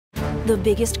The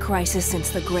biggest crisis since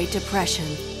the Great Depression,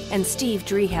 and Steve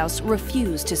Driehaus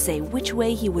refused to say which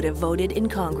way he would have voted in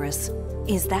Congress.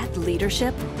 Is that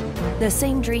leadership? The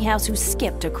same Driehaus who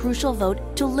skipped a crucial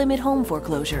vote to limit home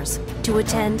foreclosures to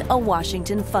attend a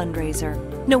Washington fundraiser.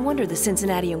 No wonder the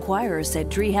Cincinnati Enquirer said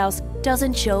Driehaus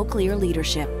doesn't show clear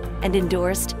leadership and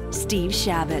endorsed Steve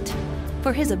Shabbat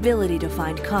for his ability to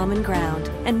find common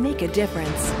ground and make a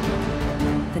difference.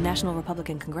 The National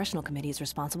Republican Congressional Committee is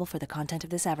responsible for the content of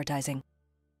this advertising.